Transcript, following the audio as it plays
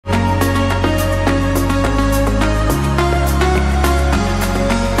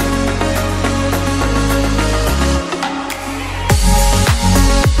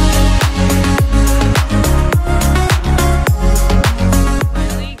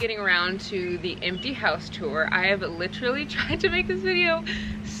getting around to the empty house tour. I have literally tried to make this video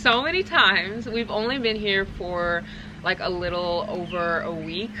so many times. We've only been here for like a little over a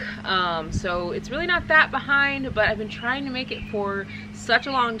week, so it's really not that behind, but I've been trying to make it for such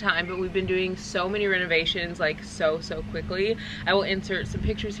a long time. But we've been doing so many renovations like so quickly. I will insert some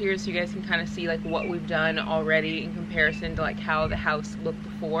pictures here so you guys can kind of see like what we've done already in comparison to like how the house looked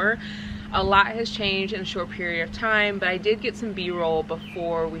before. A lot has changed in a short period of time, but I did get some b-roll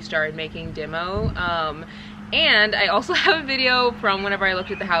before we started making demo. And I also have a video from whenever I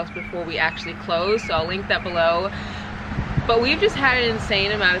looked at the house before we actually closed, so I'll link that below. But we've just had an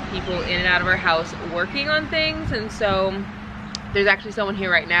insane amount of people in and out of our house working on things, and so there's actually someone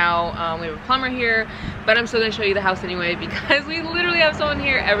here right now. We have a plumber here, but I'm still gonna show you the house anyway because we literally have someone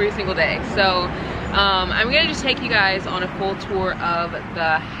here every single day. So I'm gonna just take you guys on a full tour of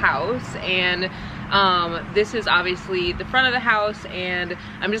the house, and this is obviously the front of the house, and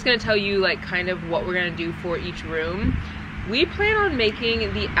I'm just gonna tell you like kind of what we're gonna do for each room. We plan on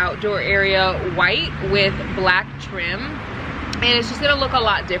making the outdoor area white with black trim, and it's just gonna look a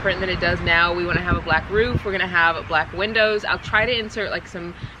lot different than it does now. We wanna have a black roof, we're gonna have black windows. I'll try to insert like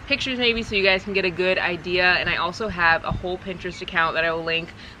some pictures maybe so you guys can get a good idea, and I also have a whole Pinterest account that I will link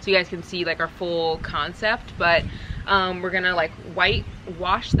so you guys can see like our full concept. But we're gonna like white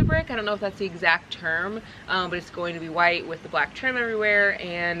wash the brick. I don't know if that's the exact term, but it's going to be white with the black trim everywhere.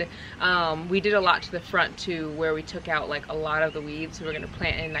 And we did a lot to the front too, where we took out like a lot of the weeds, so we're gonna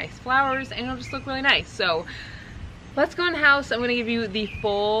plant in nice flowers and it'll just look really nice. So let's go in the house. I'm gonna give you the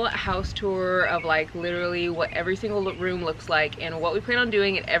full house tour of like literally what every single room looks like and what we plan on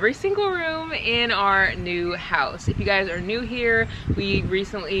doing in every single room in our new house. If you guys are new here, we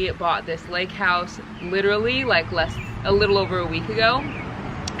recently bought this lake house literally like a little over a week ago,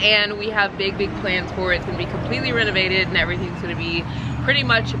 and we have big plans for it. It's gonna be completely renovated and everything's gonna be pretty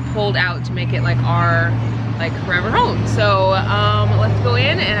much pulled out to make it like our like forever home. So let's go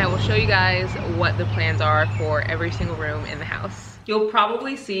in and I will show you guys what the plans are for every single room in the house. You'll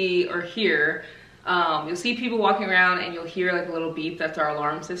probably see or hear, you'll see people walking around and you'll hear like a little beep. That's our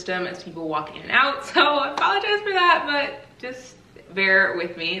alarm system as people walk in and out. So I apologize for that, but just bear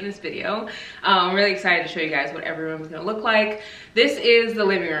with me in this video. I'm really excited to show you guys what every room is gonna look like. This is the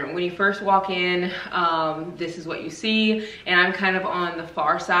living room. When you first walk in, this is what you see, and I'm kind of on the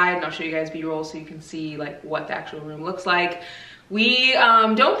far side, and I'll show you guys b-roll so you can see like what the actual room looks like. We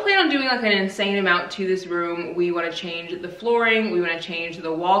don't plan on doing like an insane amount to this room. We want to change the flooring, we want to change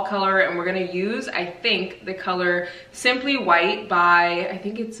the wall color, and we're going to use, I think, the color Simply White by, I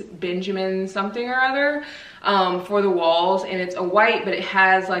think it's Benjamin something or other, for the walls. And it's a white, but it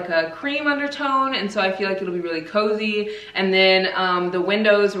has like a cream undertone, and so I feel like it'll be really cozy. And then the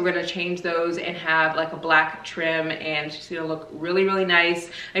windows, we're going to change those and have like a black trim, and it's just going to look really nice.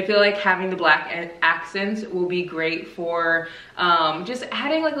 I feel like having the black accents will be great for just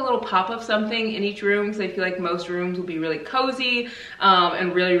adding like a little pop of something in each room, because I feel like most rooms will be really cozy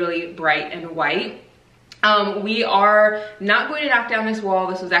and really bright and white. We are not going to knock down this wall.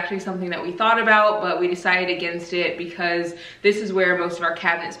 This was actually something that we thought about, but we decided against it because this is where most of our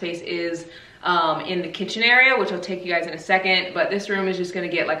cabinet space is in the kitchen area, which I'll take you guys in a second. But this room is just going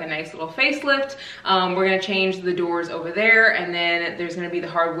to get like a nice little facelift. We're going to change the doors over there, and then there's going to be the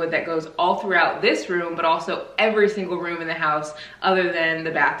hardwood that goes all throughout this room, but also every single room in the house other than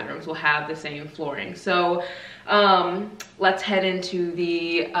the bathrooms will have the same flooring. So let's head into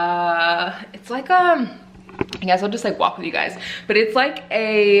the it's like I guess I'll just like walk with you guys, but it's like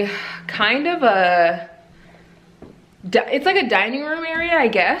a kind of it's like a dining room area, I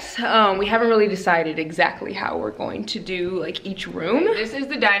guess. We haven't really decided exactly how we're going to do like each room. This is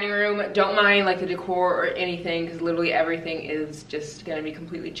the dining room. Don't mind like the decor or anything, because literally everything is just gonna be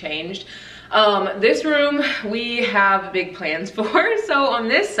completely changed. This room we have big plans for. So on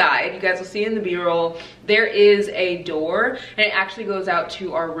this side, you guys will see in the b-roll, there is a door, and it actually goes out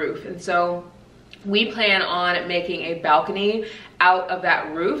to our roof. And so we plan on making a balcony out of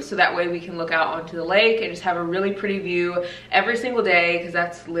that roof, so that way we can look out onto the lake and just have a really pretty view every single day, because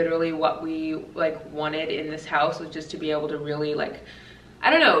that's literally what we like wanted in this house, was just to be able to really like, I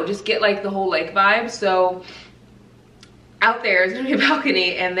don't know, just get like the whole lake vibe. So out there is gonna be a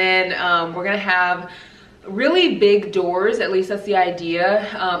balcony, and then we're gonna have really big doors, at least that's the idea,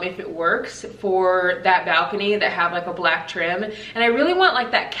 if it works, for that balcony that have like a black trim. And I really want like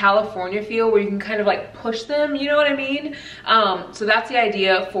that California feel where you can kind of like push them, you know what I mean? So that's the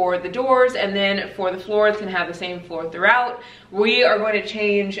idea for the doors. And then for the floor, it's gonna have the same floor throughout. We are going to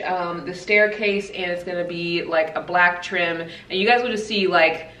change the staircase, and it's gonna be like a black trim, and you guys will just see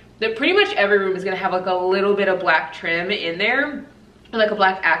like that pretty much every room is gonna have like a little bit of black trim in there. and like a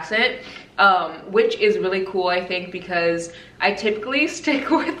black accent, which is really cool, I think, because I typically stick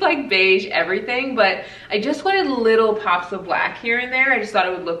with like beige everything, but I just wanted little pops of black here and there. I just thought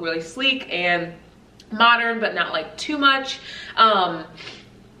it would look really sleek and modern, but not like too much.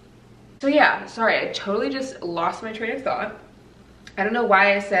 So yeah, sorry, I totally just lost my train of thought. I don't know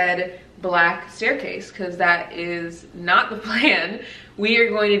why I said black staircase, because that is not the plan. We are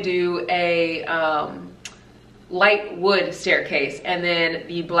going to do a light wood staircase, and then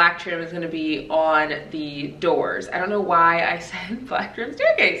the black trim is going to be on the doors. I don't know why I said black trim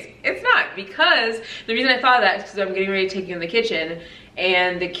staircase. It's not, because the reason I thought of that is because I'm getting ready to take you in the kitchen,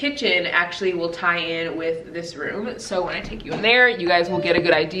 and the kitchen actually will tie in with this room. So when I take you in there, you guys will get a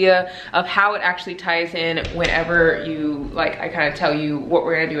good idea of how it actually ties in whenever you, like, I kind of tell you what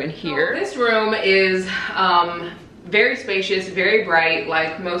we're gonna do in here. So this room is very spacious, very bright,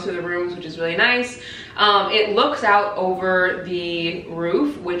 like most of the rooms, which is really nice. It looks out over the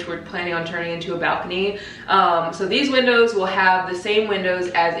roof, which we're planning on turning into a balcony. So these windows will have the same windows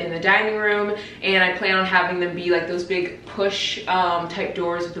as in the dining room, and I plan on having them be like those big push type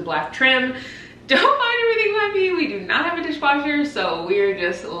doors with the black trim. Don't mind everything about me, we do not have a dishwasher, so we're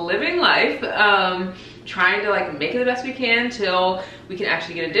just living life, trying to like make it the best we can till we can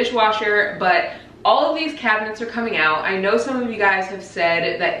actually get a dishwasher. But all of these cabinets are coming out. I know some of you guys have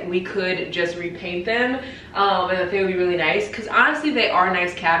said that we could just repaint them and that they would be really nice, because honestly they are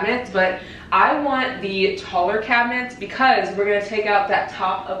nice cabinets, but I want the taller cabinets because we're gonna take out that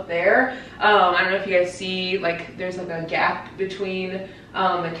top up there. I don't know if you guys see, like there's like a gap between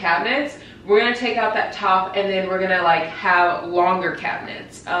the cabinets. We're gonna take out that top, and then we're gonna like have longer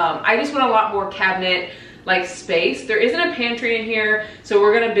cabinets. I just want a lot more cabinet like space. There isn't a pantry in here, so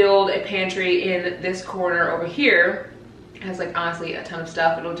we're gonna build a pantry in this corner over here. It has like honestly a ton of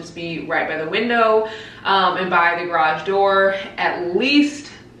stuff. It'll just be right by the window and by the garage door. At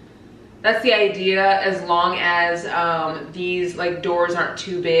least that's the idea, as long as these like doors aren't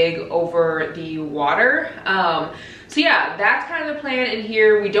too big over the water. So yeah, that's kind of the plan in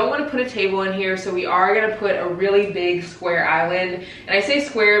here. We don't want to put a table in here, so we are going to put a really big square island. And I say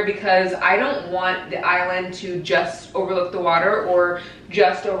square because I don't want the island to just overlook the water or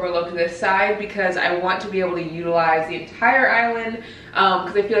just overlook this side, because I want to be able to utilize the entire island,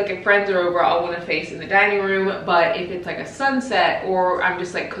 because I feel like if friends are over, I'll want to face in the dining room. But if it's like a sunset or I'm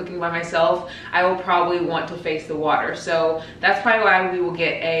just like cooking by myself, I will probably want to face the water. So that's probably why we will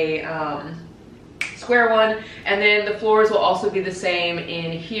get a square one. And then the floors will also be the same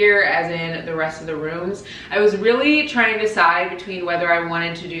in here as in the rest of the rooms. I was really trying to decide between whether I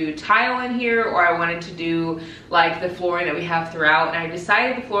wanted to do tile in here or I wanted to do like the flooring that we have throughout, and I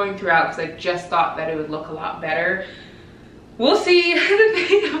decided the flooring throughout because I just thought that it would look a lot better. We'll see. The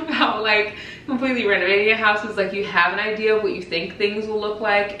thing about like completely renovating a house is like you have an idea of what you think things will look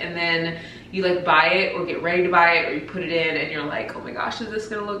like, and then you like buy it or get ready to buy it or you put it in and you're like, oh my gosh, is this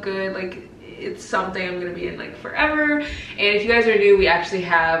gonna look good? Like, it's something I'm gonna be in like forever. And if you guys are new, we actually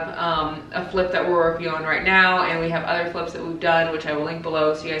have a flip that we're working on right now, and we have other flips that we've done, which I will link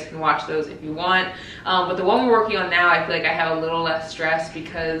below so you guys can watch those if you want. But the one we're working on now, I feel like I have a little less stress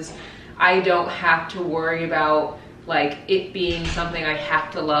because I don't have to worry about like it being something I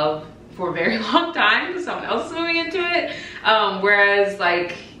have to love for a very long time because someone else is moving into it. Whereas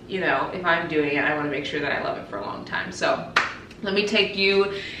like, you know, if I'm doing it, I want to make sure that I love it for a long time. So let me take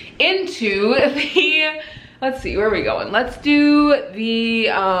you into the, let's see, where are we going? Let's do the,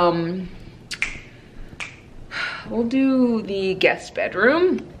 we'll do the guest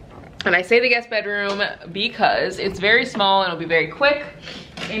bedroom. And I say the guest bedroom because it's very small and it'll be very quick.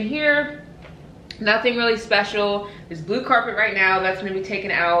 In here, nothing really special. There's blue carpet right now that's gonna be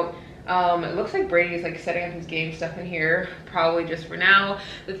taken out. It looks like Brady's like setting up his game stuff in here, probably just for now.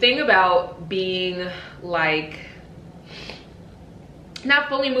 The thing about being like not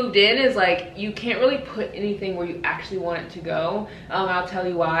fully moved in is like you can't really put anything where you actually want it to go. I'll tell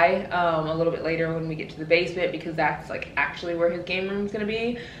you why a little bit later when we get to the basement, because that's like actually where his game room is gonna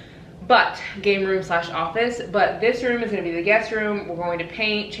be. But game room slash office. But this room is gonna be the guest room. We're going to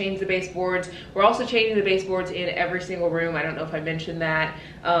paint, change the baseboards. We're also changing the baseboards in every single room. I don't know if I mentioned that.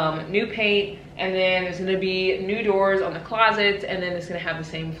 New paint, and then there's gonna be new doors on the closets, and then it's gonna have the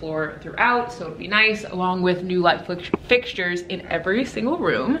same floor throughout, so it'll be nice, along with new light fixtures in every single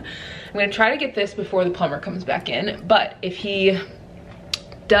room. I'm gonna try to get this before the plumber comes back in, but if he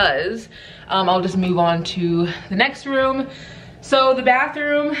does, I'll just move on to the next room. So the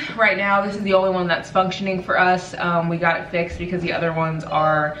bathroom, right now, this is the only one that's functioning for us. We got it fixed because the other ones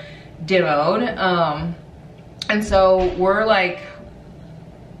are demoed. And so we're like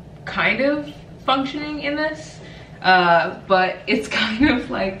kind of functioning in this. but it's kind of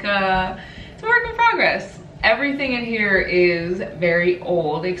like, it's a work in progress. Everything in here is very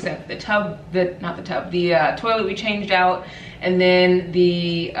old except the tub, the toilet we changed out, and then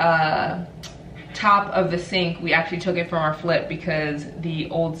the top of the sink, we actually took it from our flip because the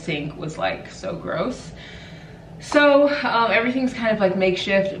old sink was like so gross. So everything's kind of like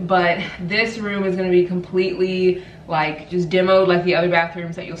makeshift, but this room is gonna be completely like just demoed like the other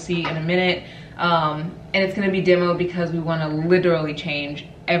bathrooms that you'll see in a minute. And it's gonna be demoed because we wanna literally change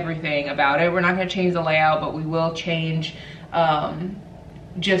everything about it. We're not gonna change the layout, but we will change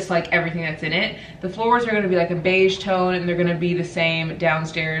just like everything that's in it. The floors are gonna be like a beige tone, and they're gonna be the same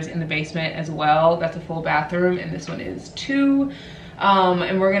downstairs in the basement as well. That's a full bathroom, and this one is too.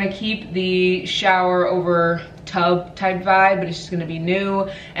 And we're gonna keep the shower over tub type vibe, but it's just gonna be new.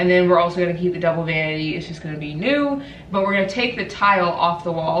 And then we're also gonna keep the double vanity, it's just gonna be new. But we're gonna take the tile off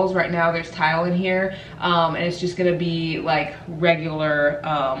the walls. Right now there's tile in here, and it's just gonna be like regular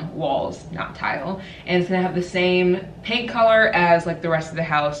walls, not tile. And it's gonna have the same paint color as like the rest of the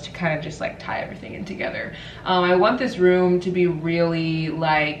house to kind of just like tie everything in together. I want this room to be really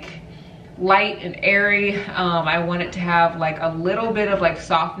like light and airy. I want it to have like a little bit of like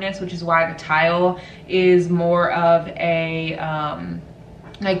softness, which is why the tile is more of a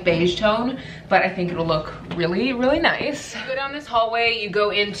like beige tone, but I think it'll look really, really nice. You go down this hallway, you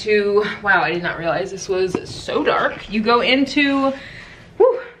go into, wow, I did not realize this was so dark. You go into,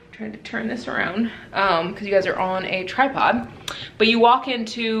 whew, trying to turn this around because you guys are on a tripod, but you walk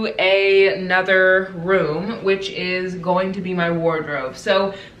into another room, which is going to be my wardrobe.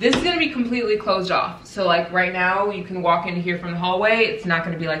 So this is going to be completely closed off. So like right now you can walk into here from the hallway. It's not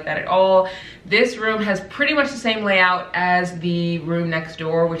going to be like that at all. This room has pretty much the same layout as the room next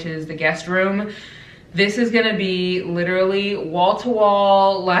door, which is the guest room. This is going to be literally wall to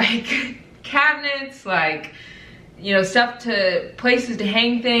wall, like cabinets, like, you know, stuff to, places to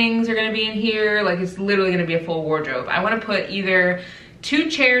hang things are gonna be in here. Like it's literally gonna be a full wardrobe. I wanna put either 2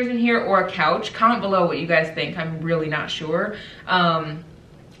 chairs in here or a couch. Comment below what you guys think, I'm really not sure. And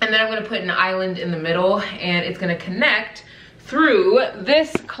then I'm gonna put an island in the middle, and it's gonna connect through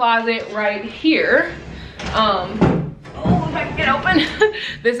this closet right here. Oh, if I can get open.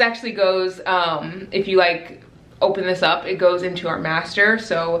 This actually goes, if you like, open this up, it goes into our master.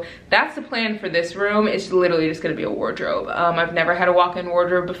 So that's the plan for this room. It's literally just gonna be a wardrobe. I've never had a walk-in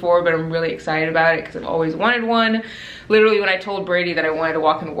wardrobe before, but I'm really excited about it because I've always wanted one. Literally when I told Brady that I wanted a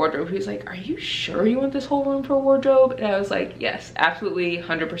walk-in wardrobe, he was like, are you sure you want this whole room for a wardrobe? And I was like, yes, absolutely,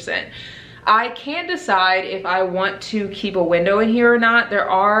 100%. I can't decide if I want to keep a window in here or not. There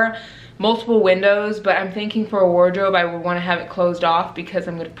are multiple windows, but I'm thinking for a wardrobe I would want to have it closed off because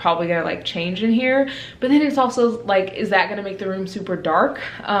I'm probably gonna like change in here. But then it's also like, is that gonna make the room super dark?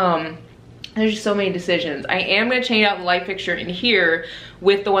 There's just so many decisions. I am gonna change out the light fixture in here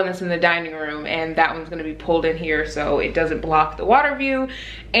with the one that's in the dining room, and that one's gonna be pulled in here so it doesn't block the water view,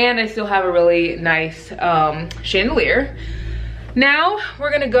 and I still have a really nice chandelier. Now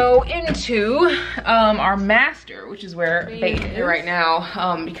we're gonna go into our master, which is where Bate's here right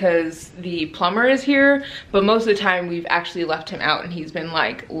now, because the plumber is here, but most of the time we've actually left him out and he's been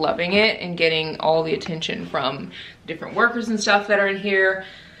like loving it and getting all the attention from different workers and stuff that are in here.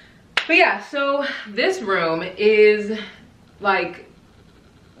 But yeah, so this room is like,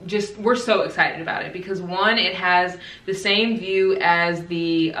 just, we're so excited about it because one, it has the same view as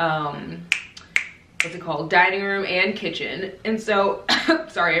the what's it called, dining room and kitchen. And so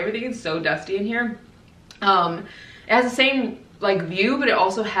sorry, everything is so dusty in here. It has the same like view, but it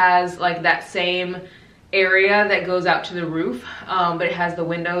also has like that same area that goes out to the roof, but it has the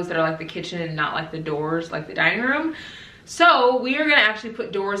windows that are like the kitchen and not like the doors like the dining room. So we are gonna actually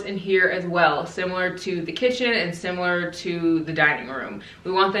put doors in here as well, similar to the kitchen and similar to the dining room.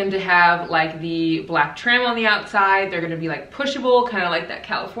 We want them to have like the black trim on the outside. They're gonna be like pushable, kind of like that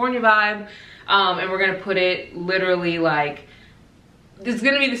California vibe. And we're gonna put it literally like, it's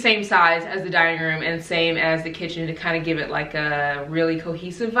gonna be the same size as the dining room and same as the kitchen to kind of give it like a really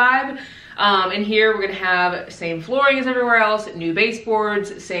cohesive vibe. And here we're gonna have same flooring as everywhere else, new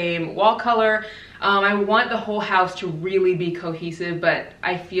baseboards, same wall color. I want the whole house to really be cohesive, but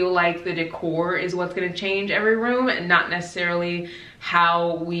I feel like the decor is what's gonna change every room and not necessarily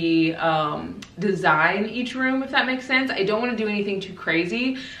how we design each room, if that makes sense. I don't want to do anything too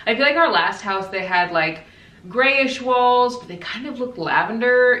crazy. I feel like our last house, they had like grayish walls, but they kind of look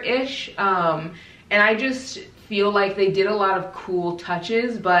lavender-ish. And I just feel like they did a lot of cool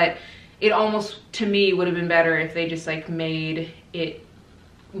touches, but it almost, to me, would have been better if they just like made it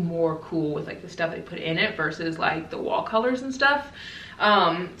more cool with like the stuff they put in it versus like the wall colors and stuff.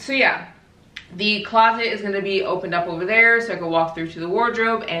 So yeah. The closet is gonna be opened up over there so I can walk through to the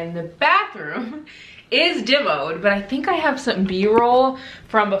wardrobe, and the bathroom is demoed, but I think I have some B-roll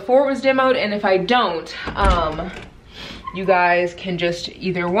from before it was demoed, and if I don't, you guys can just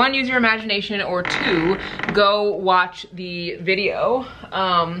either one, use your imagination, or two, go watch the video.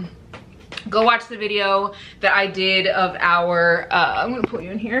 Go watch the video that I did of our, I'm gonna put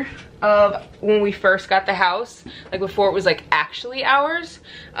you in here, of when we first got the house, like before it was like actually ours.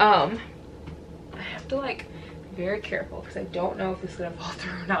 I have to like be very careful because I don't know if this is gonna fall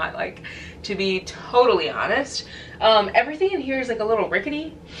through or not, like, to be totally honest. Everything in here is like a little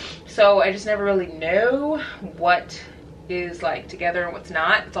rickety, so I just never really know what is like together and what's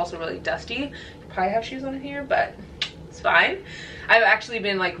not. It's also really dusty. I probably have shoes on in here, but it's fine. I've actually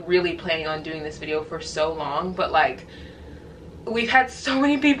been like really planning on doing this video for so long, but like we've had so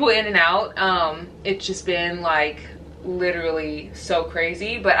many people in and out. It's just been like literally so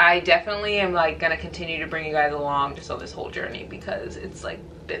crazy, but I definitely am like gonna continue to bring you guys along just on this whole journey because it's like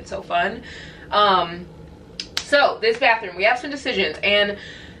been so fun. So this bathroom, we have some decisions, and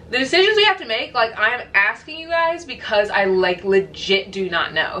the decisions we have to make, like, I'm asking you guys because I like legit do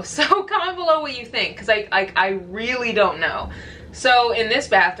not know. So comment below what you think, because I really don't know. So in this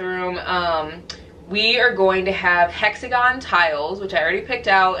bathroom, we are going to have hexagon tiles, which I already picked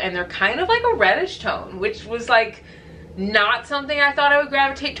out, and they're kind of like a reddish tone, which was like not something I thought I would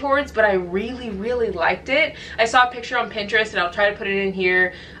gravitate towards, but I really liked it. I saw a picture on Pinterest, and I'll try to put it in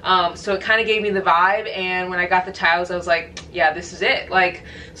here. So it kind of gave me the vibe, and when I got the tiles, I was like, yeah, this is it. Like,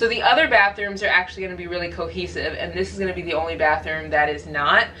 so the other bathrooms are actually going to be really cohesive, and this is going to be the only bathroom that is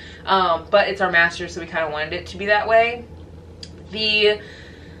not. But it's our master, so we kind of wanted it to be that way. The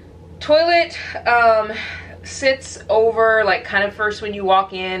toilet sits over, like, kind of first when you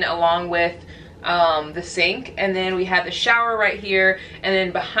walk in, along with the sink, and then we had the shower right here, and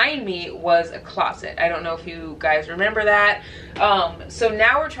then behind me was a closet. I don't know if you guys remember that. So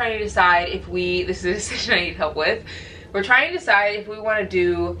now we're trying to decide if we, this is a decision I need help with, we're trying to decide if we want to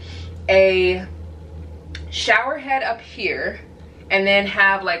do a shower head up here and then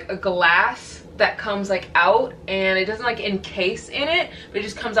have like a glass that comes like out, and it doesn't like encase in it, but it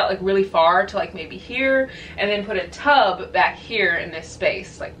just comes out like really far to like maybe here, and then put a tub back here in this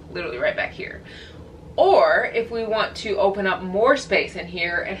space, like literally right back here. Or if we want to open up more space in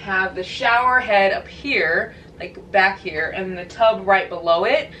here and have the shower head up here, like back here, and the tub right below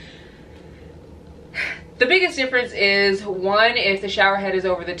it. The biggest difference is, one, if the shower head is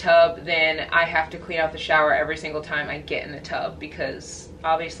over the tub, then I have to clean out the shower every single time I get in the tub, because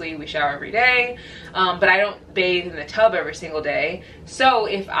obviously we shower every day, but I don't bathe in the tub every single day. So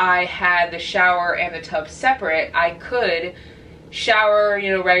if I had the shower and the tub separate, I could shower, you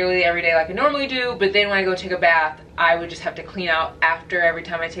know, regularly every day like I normally do, but then when I go take a bath, I would just have to clean out after every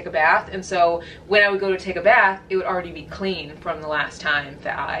time I take a bath. And so when I would go to take a bath, it would already be clean from the last time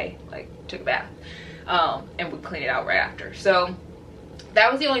that I like took a bath, and would clean it out right after. So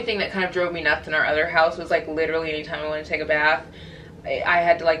that was the only thing that kind of drove me nuts in our other house, was like literally anytime I wanted to take a bath, I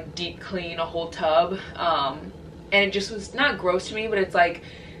had to like deep clean a whole tub, and it just was not gross to me, but it's like,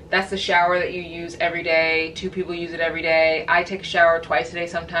 that's the shower that you use every day. 2 people use it every day. I take a shower twice a day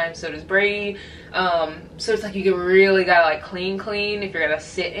sometimes, so does Brady. So it's like you really gotta like clean if you're gonna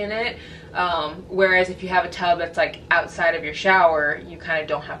sit in it. Whereas if you have a tub that's like outside of your shower, you kind of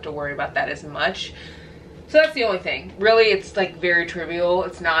don't have to worry about that as much. So that's the only thing. Really, it's like very trivial.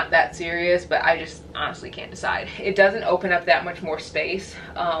 It's not that serious, but I just honestly can't decide. It doesn't open up that much more space,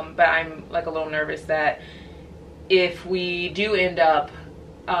 but I'm like a little nervous that if we do end up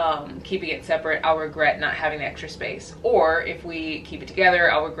keeping it separate, I'll regret not having the extra space. Or if we keep it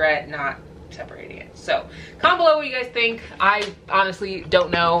together, I'll regret not separating it. So comment below what you guys think. I honestly don't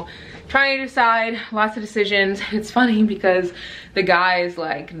know. Trying to decide, lots of decisions. It's funny because the guys,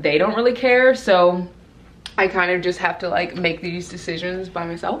 like, they don't really care, so I kind of just have to like make these decisions by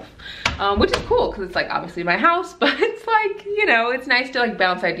myself, which is cool because it's like obviously my house, but it's like, you know, it's nice to like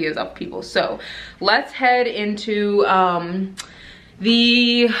bounce ideas off people. So let's head into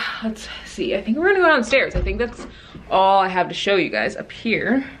let's see, I think we're gonna go downstairs. I think that's all I have to show you guys up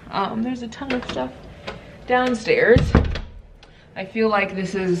here. There's a ton of stuff downstairs. I feel like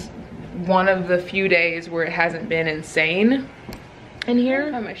this is one of the few days where it hasn't been insane in here.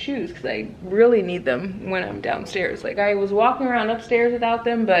 I have my shoes because I really need them when I'm downstairs. Like, I was walking around upstairs without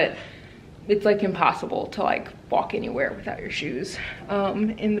them, but it's like impossible to like walk anywhere without your shoes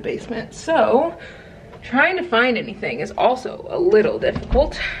in the basement. So trying to find anything is also a little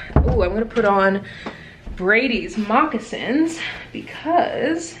difficult. Oh, I'm gonna put on Brady's moccasins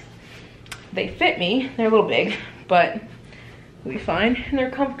because they fit me. They're a little big, but they'll be fine and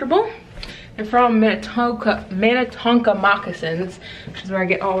they're comfortable. They're from Minnetonka moccasins, which is where I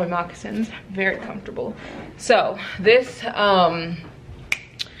get all my moccasins. Very comfortable. So this, I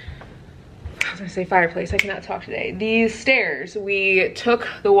was gonna say fireplace, I cannot talk today. These stairs, we took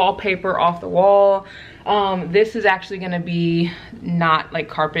the wallpaper off the wall. This is actually gonna be not like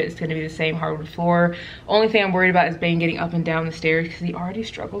carpet, it's gonna be the same hardwood floor. Only thing I'm worried about is Bane getting up and down the stairs because he already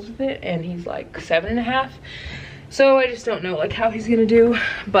struggles with it and he's like 7.5. So I just don't know like how he's gonna do.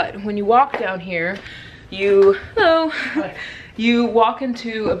 But when you walk down here, you walk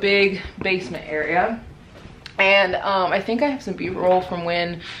into a big basement area. And I think I have some B-roll from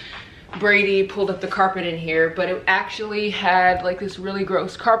when Brady pulled up the carpet in here, but it actually had like this really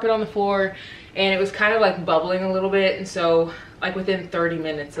gross carpet on the floor and it was kind of like bubbling a little bit. And so like within 30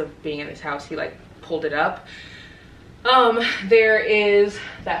 minutes of being in this house, he like pulled it up. There is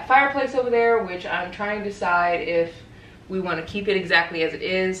that fireplace over there, which I'm trying to decide if we want to keep it exactly as it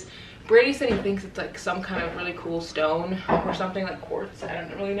is. Brady said he thinks it's like some kind of really cool stone or something, like quartz. I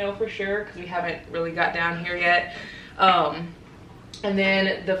don't really know for sure because we haven't really got down here yet. And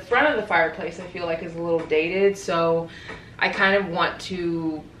then the front of the fireplace I feel like is a little dated, so I kind of want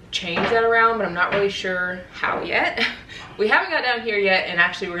to change that around, but I'm not really sure how yet. We haven't got down here yet, and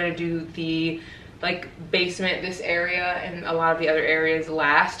actually we're gonna do the like basement, this area, and a lot of the other areas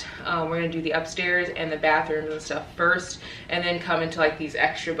last. We're gonna do the upstairs and the bathrooms and stuff first, and then come into like these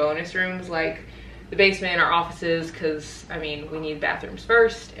extra bonus rooms like the basement, our offices, because I mean we need bathrooms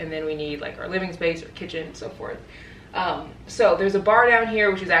first, and then we need like our living space or kitchen and so forth. So there's a bar down here,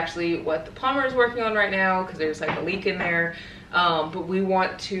 which is actually what the plumber is working on right now because there's like a leak in there. But we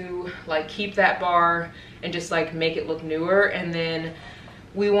want to like keep that bar and just like make it look newer, and then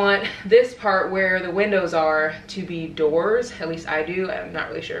we want this part where the windows are to be doors. At least I do. I'm not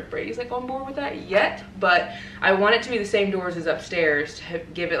really sure if Brady's like on board with that yet, but I want it to be the same doors as upstairs to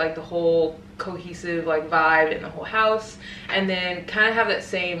give it like the whole cohesive like vibe in the whole house, and then kind of have that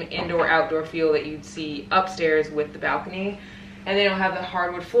same indoor outdoor feel that you'd see upstairs with the balcony. And then it'll have the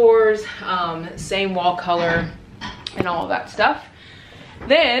hardwood floors, same wall color and all of that stuff.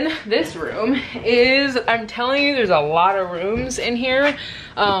 Then this room is, I'm telling you, there's a lot of rooms in here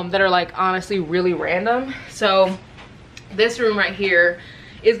that are like honestly really random. So this room right here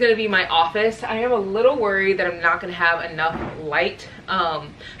is gonna be my office. I am a little worried that I'm not gonna have enough light,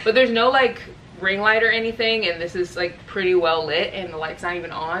 but there's no like ring light or anything, and this is like pretty well lit and the light's not even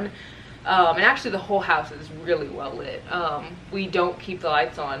on. And actually the whole house is really well lit. We don't keep the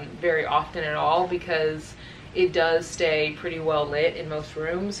lights on very often at all because it does stay pretty well lit in most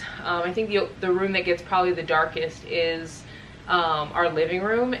rooms. I think the room that gets probably the darkest is our living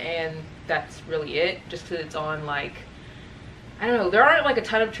room, and that's really it, just because it's on like, I don't know, there aren't like a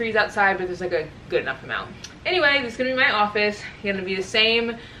ton of trees outside, but there's like a good enough amount. Anyway, this is gonna be my office. It's gonna be the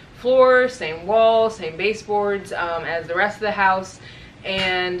same floor, same wall, same baseboards as the rest of the house.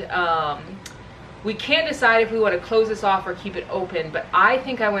 And we can't decide if we want to close this off or keep it open, but I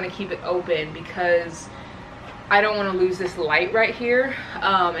think I want to keep it open because I don't want to lose this light right here.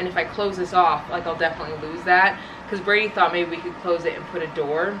 And if I close this off, like I'll definitely lose that, because Brady thought maybe we could close it and put a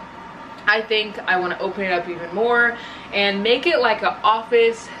door. I think I want to open it up even more and make it like an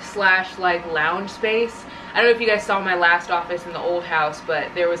office slash like lounge space. I don't know if you guys saw my last office in the old house,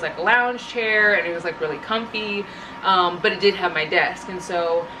 but there was like a lounge chair and it was like really comfy, but it did have my desk. And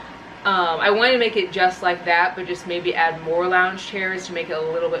so I wanted to make it just like that, but just maybe add more lounge chairs to make it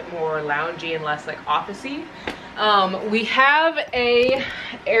a little bit more loungy and less like office-y. We have a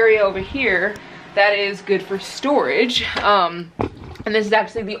area over here that is good for storage. And this is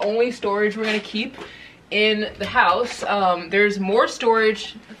actually the only storage we're gonna keep in the house. There's more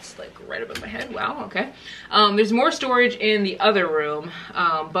storage, that's like right above my head, wow, okay. There's more storage in the other room,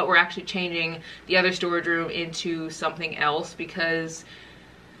 but we're actually changing the other storage room into something else because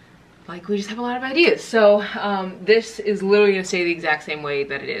like we just have a lot of ideas. So this is literally gonna stay the exact same way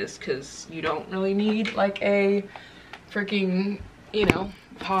that it is, because you don't really need like a freaking, you know,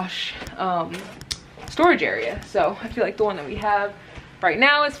 posh storage area. So I feel like the one that we have right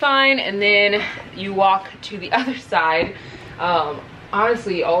now is fine. And then you walk to the other side.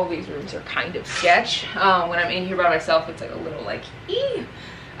 Honestly, all of these rooms are kind of sketch. When I'm in here by myself, it's like a little like, ee.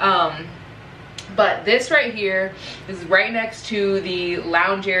 But this right here is right next to the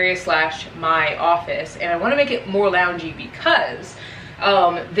lounge area slash my office. And I want to make it more loungy because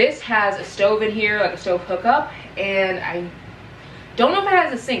this has a stove in here, like a stove hookup. And I don't know if it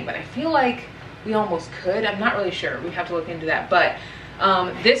has a sink, but I feel like we almost could. I'm not really sure. We have to look into that. But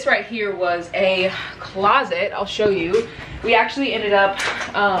this right here was a closet. I'll show you. We actually ended up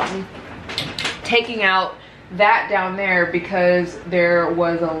taking out that down there because there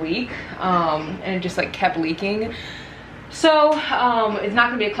was a leak, and it just like kept leaking. So it's not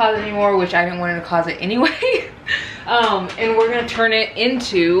gonna be a closet anymore, which I didn't want in a closet anyway. And we're gonna turn it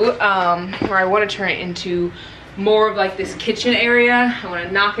into, or I wanna turn it into more of like this kitchen area. I wanna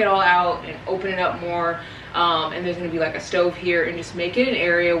knock it all out and open it up more. And there's gonna be like a stove here, and just make it an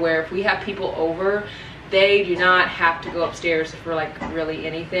area where if we have people over, they do not have to go upstairs for like really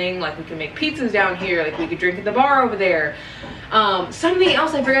anything. Like we can make pizzas down here, like we could drink at the bar over there. Something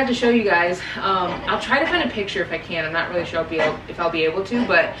else I forgot to show you guys. I'll try to find a picture if I can. I'm not really sure if I'll be able to,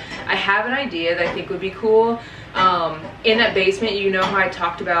 but I have an idea that I think would be cool. In that basement, you know how I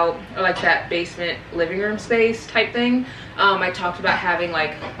talked about, or like that basement living room space type thing. I talked about having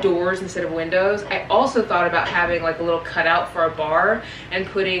like doors instead of windows. I also thought about having like a little cutout for a bar and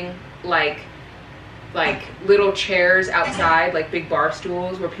putting like little chairs outside, like big bar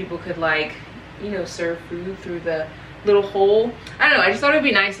stools where people could like, you know, serve food through the little hole. I don't know, I just thought it'd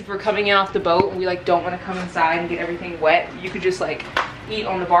be nice if we're coming in off the boat and we like don't want to come inside and get everything wet. You could just like eat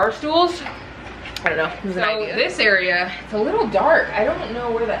on the bar stools. I don't know, it was an idea. This area, it's a little dark. I don't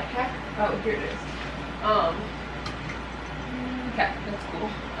know where the heck, oh, here it is. Okay, that's cool.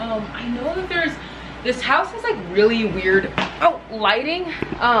 I know that this house has like really weird, lighting.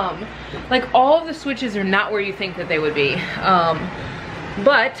 Like all of the switches are not where you think that they would be.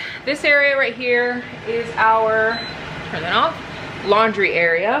 But this area right here is our, turn that off, laundry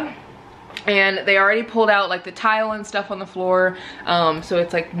area. And they already pulled out like the tile and stuff on the floor. So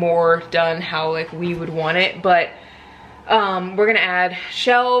it's like more done how like we would want it. But we're gonna add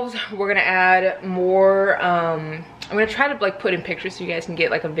shelves. We're gonna add more, I'm gonna try to like put in pictures so you guys can get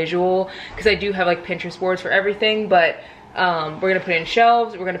like a visual, because I do have like Pinterest boards for everything. But we're gonna put in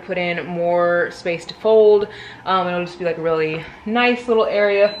shelves. We're gonna put in more space to fold. It'll just be like a really nice little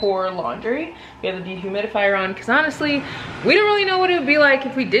area for laundry. We have the dehumidifier on because honestly, we don't really know what it would be like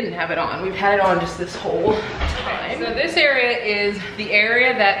if we didn't have it on. We've had it on just this whole time. So this area is the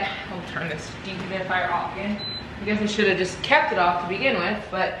area that, I'll turn this dehumidifier off again. I guess I should have just kept it off to begin with,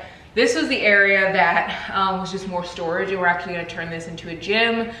 but this was the area that was just more storage, and we're actually gonna turn this into a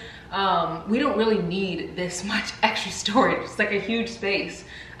gym. We don't really need this much extra storage. It's like a huge space.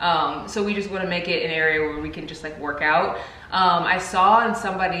 So we just wanna make it an area where we can just like work out. I saw on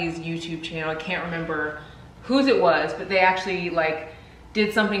somebody's YouTube channel, I can't remember whose it was, but they actually like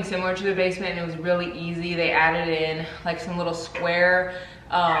did something similar to their basement, and it was really easy. They added in like some little square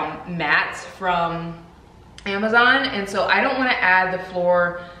mats from Amazon. And so I don't wanna add the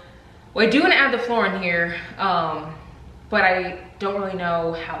floor. Well, I do want to add the floor in here, but I don't really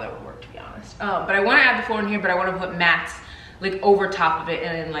know how that would work, to be honest. But I want to add the floor in here, but I want to put mats like over top of it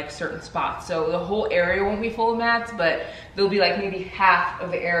and in like certain spots. So the whole area won't be full of mats, but there'll be like maybe half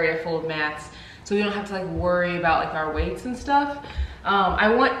of the area full of mats. So we don't have to like worry about like our weights and stuff.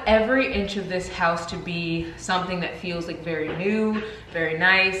 I want every inch of this house to be something that feels like very new, very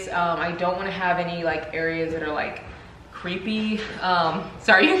nice. I don't want to have any like areas that are like creepy.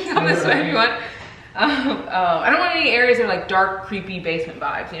 Sorry, you can come this way if you want. I don't want any areas that are like dark, creepy basement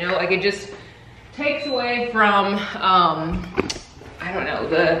vibes, you know? Like it just takes away from, I don't know,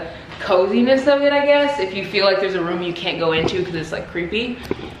 the coziness of it, I guess, if you feel like there's a room you can't go into because it's like creepy.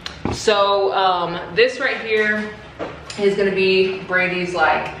 So this right here is gonna be Brady's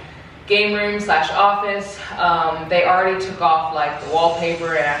like game room slash office. They already took off like the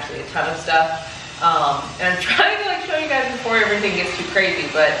wallpaper and actually a ton of stuff. And I'm trying to like show you guys before everything gets too crazy,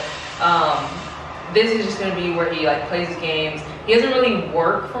 but this is just gonna be where he like plays his games. He doesn't really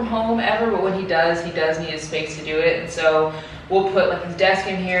work from home ever, but when he does need a space to do it. And so we'll put like his desk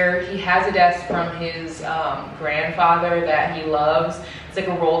in here. He has a desk from his grandfather that he loves. It's like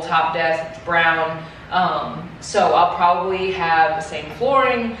a roll top desk, it's brown. So I'll probably have the same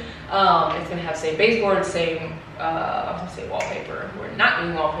flooring. It's gonna have the same baseboard, same I was gonna say wallpaper. We're not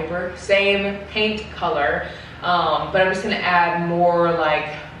doing wallpaper. Same paint color, but I'm just gonna add more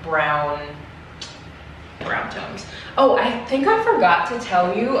like brown tones. Oh, I think I forgot to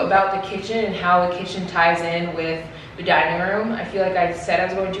tell you about the kitchen and how the kitchen ties in with the dining room. I feel like I said I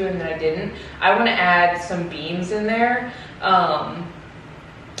was going to and then I didn't. I want to add some beams in there. I'll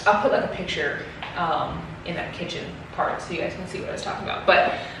put like a picture in that kitchen part so you guys can see what I was talking about.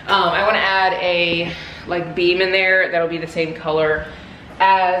 But I want to add a like beam in there that'll be the same color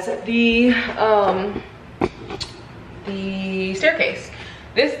as the staircase.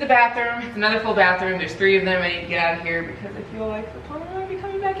 This is the bathroom. It's another full bathroom. There's 3 of them. I need to get out of here because I feel like the plumber might be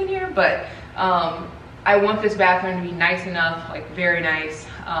coming back in here. But I want this bathroom to be nice enough, like very nice,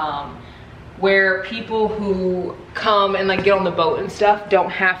 where people who come and like get on the boat and stuff don't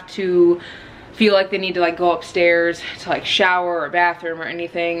have to feel like they need to like go upstairs to like shower or bathroom or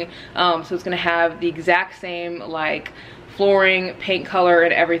anything. So it's gonna have the exact same like flooring, paint color,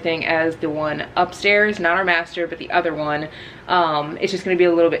 and everything as the one upstairs, not our master, but the other one. It's just gonna be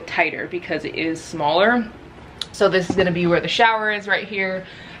a little bit tighter because it is smaller. So this is gonna be where the shower is right here.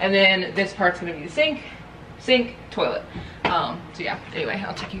 And then this part's gonna be the sink, toilet. So yeah, anyway,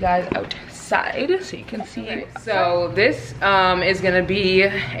 I'll take you guys outside so you can see. Okay, so this is gonna be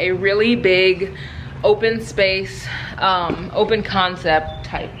a really big open space, open concept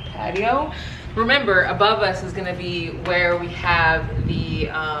type patio. Remember, above us is gonna be where we have the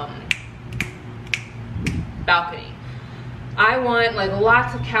balcony. I want like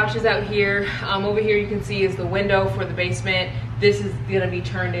lots of couches out here. Over here you can see is the window for the basement. This is gonna be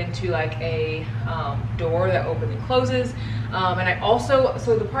turned into like a door that opens and closes. And I also,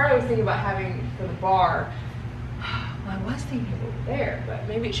 so the part I was thinking about having for the bar, well, I was thinking over there, but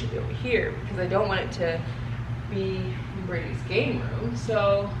maybe it should be over here because I don't want it to be Brady's game room.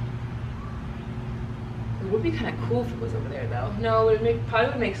 So it would be kind of cool if it was over there though. No, it probably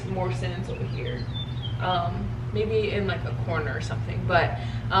would make more sense over here. Maybe in like a corner or something, but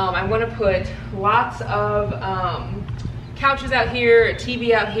I want to put lots of couches out here, a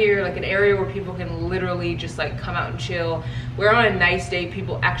TV out here, like an area where people can literally just like come out and chill, where on a nice day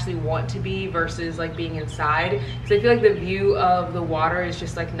people actually want to be versus like being inside, because I feel like the view of the water is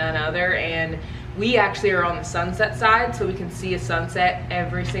just like none other, and we actually are on the sunset side, so we can see a sunset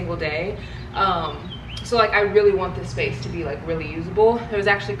every single day. So like I really want this space to be like really usable. There's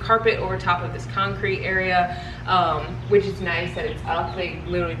actually carpet over top of this concrete area, which is nice that it's up. They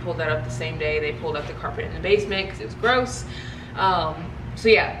literally pulled that up the same day they pulled up the carpet in the basement because it was gross. So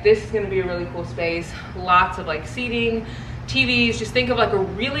yeah, this is gonna be a really cool space. Lots of like seating, TVs. Just think of like a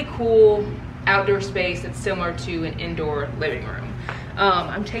really cool outdoor space that's similar to an indoor living room.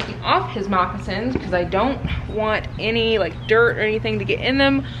 I'm taking off his moccasins because I don't want any like dirt or anything to get in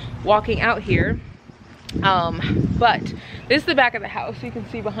them walking out here. But this is the back of the house. You can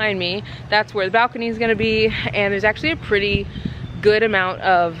see behind me, that's where the balcony is going to be, and there's actually a pretty good amount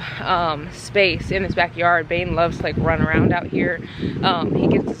of space in this backyard. Bane loves to like run around out here. He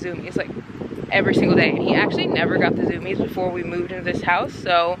gets the zoomies like every single day, and he actually never got the zoomies before we moved into this house,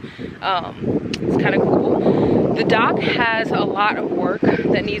 so it's kind of cool. The dock has a lot of work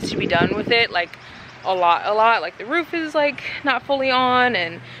that needs to be done with it, like a lot. Like the roof is like not fully on,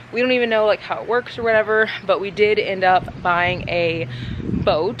 and we don't even know like how it works or whatever, but we did end up buying a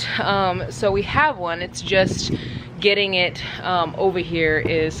boat. So we have one. It's just getting it over here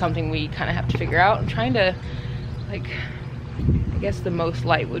is something we kind of have to figure out. I'm trying to like, I guess the most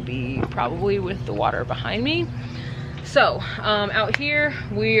light would be probably with the water behind me. So out here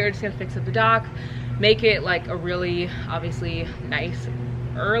we are just gonna fix up the dock, make it like a really obviously nice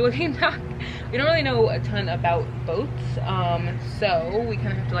looking dock. We don't really know a ton about boats, so we kind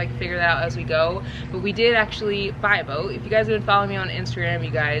of have to like figure that out as we go. But we did actually buy a boat. If you guys have been following me on Instagram,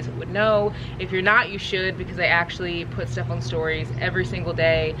 you guys would know. If you're not, you should, because I actually put stuff on stories every single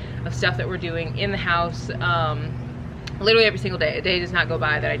day of stuff that we're doing in the house. Literally every single day. A day does not go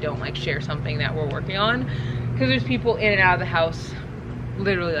by that I don't like share something that we're working on, because there's people in and out of the house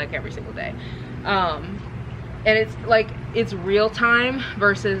literally like every single day. And it's like, it's real time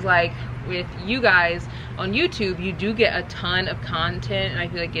versus like with you guys on YouTube, you do get a ton of content, and I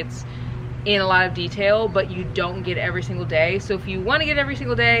feel like it's in a lot of detail, but you don't get every single day. So if you want to get every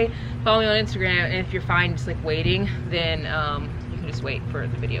single day, follow me on Instagram, and if you're fine just like waiting, then you can just wait for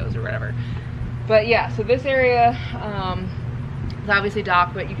the videos or whatever. But yeah, so this area is obviously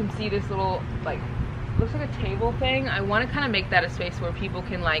dock, but you can see this little like, looks like a table thing. I want to kind of make that a space where people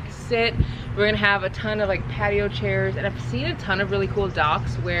can like sit. We're gonna have a ton of like patio chairs, and I've seen a ton of really cool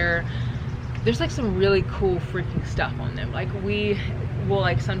docks where there's like some really cool freaking stuff on them. Like we will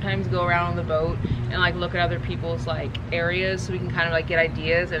like sometimes go around on the boat and like look at other people's like areas so we can kind of like get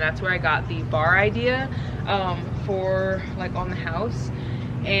ideas, and that's where I got the bar idea for like on the house.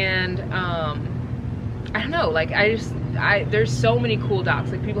 And I don't know, like there's so many cool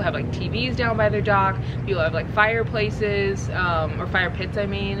docks. Like people have like TVs down by their dock, people have like fireplaces, or fire pits I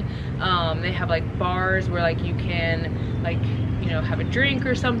mean. They have like bars where like you can like, you know, have a drink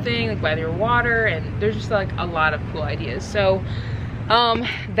or something, like by their water, and there's just like a lot of cool ideas. So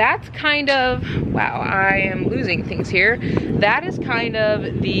that's kind of, wow, I am losing things here. That is kind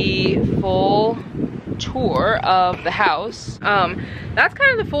of the full tour of the house. That's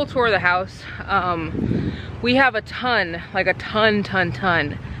kind of the full tour of the house. We have a ton, like a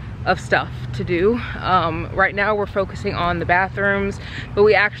ton of stuff to do. Right now we're focusing on the bathrooms, but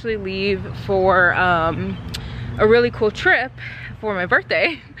we actually leave for a really cool trip for my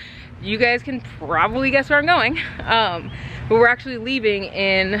birthday you guys can probably guess where I'm going. But we're actually leaving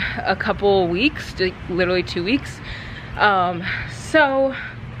in a couple weeks, literally 2 weeks. So,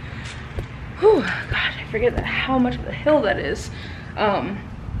 whew, gosh, I forget how much of a hill that is.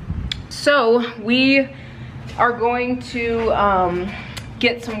 So we are going to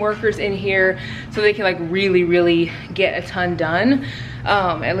get some workers in here so they can like really get a ton done.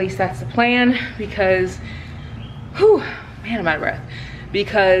 At least that's the plan, because, whew, man, I'm out of breath.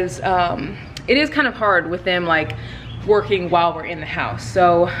 Because it is kind of hard with them like working while we're in the house.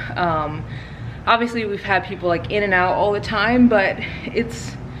 So obviously we've had people like in and out all the time, but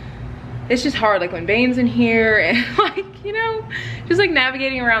it's just hard, like when Bane's in here and like, you know, just like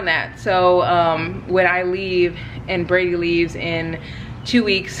navigating around that. So when I leave and Brady leaves in 2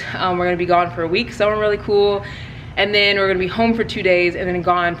 weeks, we're gonna be gone for a week, somewhere really cool. And then we're gonna be home for 2 days and then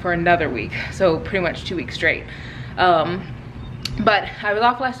gone for another week. So pretty much 2 weeks straight. But I was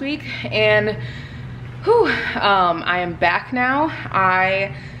off last week and whew, I am back now.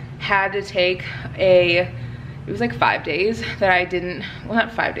 I had to take it was like 5 days that I didn't, well,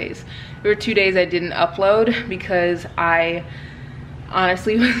 not 5 days. There were 2 days I didn't upload because I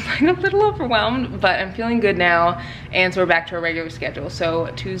honestly was like a little overwhelmed, but I'm feeling good now. And so we're back to our regular schedule.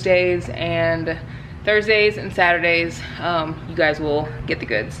 So Tuesdays and Thursdays and Saturdays, you guys will get the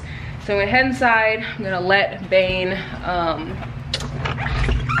goods. So I'm gonna head inside. I'm gonna let Bane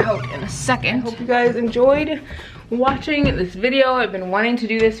out in a second. I hope you guys enjoyed watching this video. I've been wanting to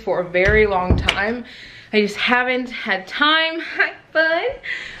do this for a very long time. I just haven't had time. Hi, bud.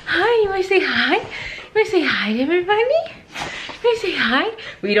 Hi, you wanna say hi? You wanna say hi to everybody? You wanna say hi?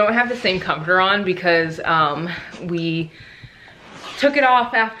 We don't have the same comforter on because we took it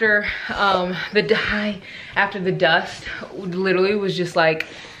off after the dust literally was just like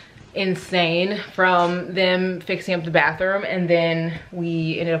insane from them fixing up the bathroom, and then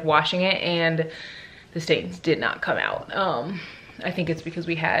we ended up washing it and the stains did not come out. I think it's because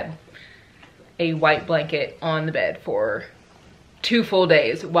we had a white blanket on the bed for 2 full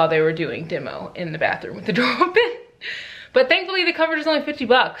days while they were doing demo in the bathroom with the door open. But thankfully the coverage is only 50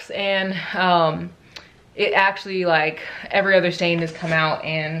 bucks, and it actually, like, every other stain has come out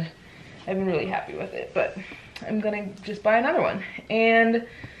and I've been really happy with it. But I'm gonna just buy another one. And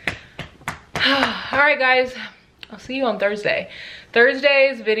all right guys, I'll see you on Thursday.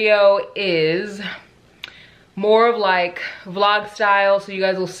 Thursday's video is more of like vlog style, so you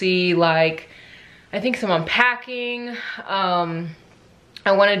guys will see like, I think some unpacking.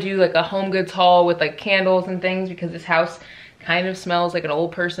 I want to do like a home goods haul with like candles and things, because this house kind of smells like an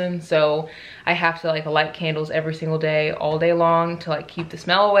old person, so I have to like light candles every single day, all day long, to like keep the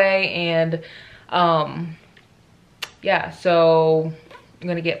smell away. And yeah, so I'm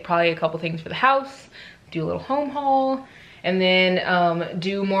gonna get probably a couple things for the house, do a little home haul, and then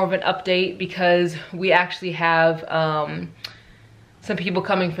do more of an update, because we actually have some people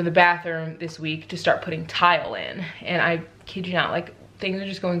coming for the bathroom this week to start putting tile in. And I kid you not, like, things are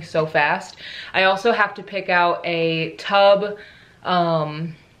just going so fast. I also have to pick out a tub,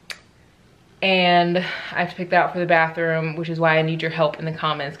 and I have to pick that out for the bathroom, which is why I need your help in the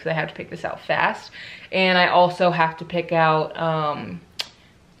comments, because I have to pick this out fast. And I also have to pick out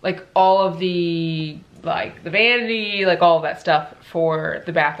like all of the, like the vanity, like all of that stuff for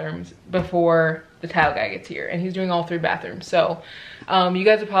the bathrooms before the tile guy gets here, and he's doing all 3 bathrooms. So you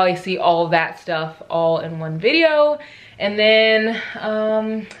guys will probably see all of that stuff all in one video. And then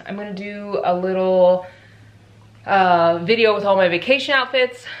I'm gonna do a little video with all my vacation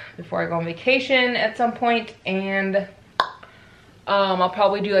outfits before I go on vacation at some point. And I'll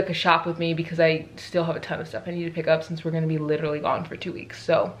probably do like a shop with me, because I still have a ton of stuff I need to pick up since we're gonna be literally gone for 2 weeks.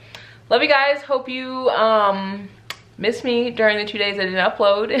 So love you guys. Hope you missed me during the 2 days I didn't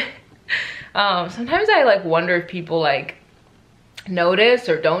upload. Sometimes I like wonder if people like notice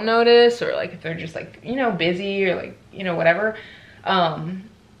or don't notice, or like if they're just like, you know, busy, or like, you know, whatever. But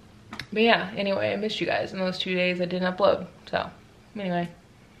yeah, anyway, I missed you guys in those 2 days I didn't upload. So anyway,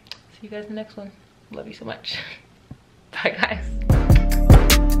 see you guys in the next one. Love you so much. Bye guys.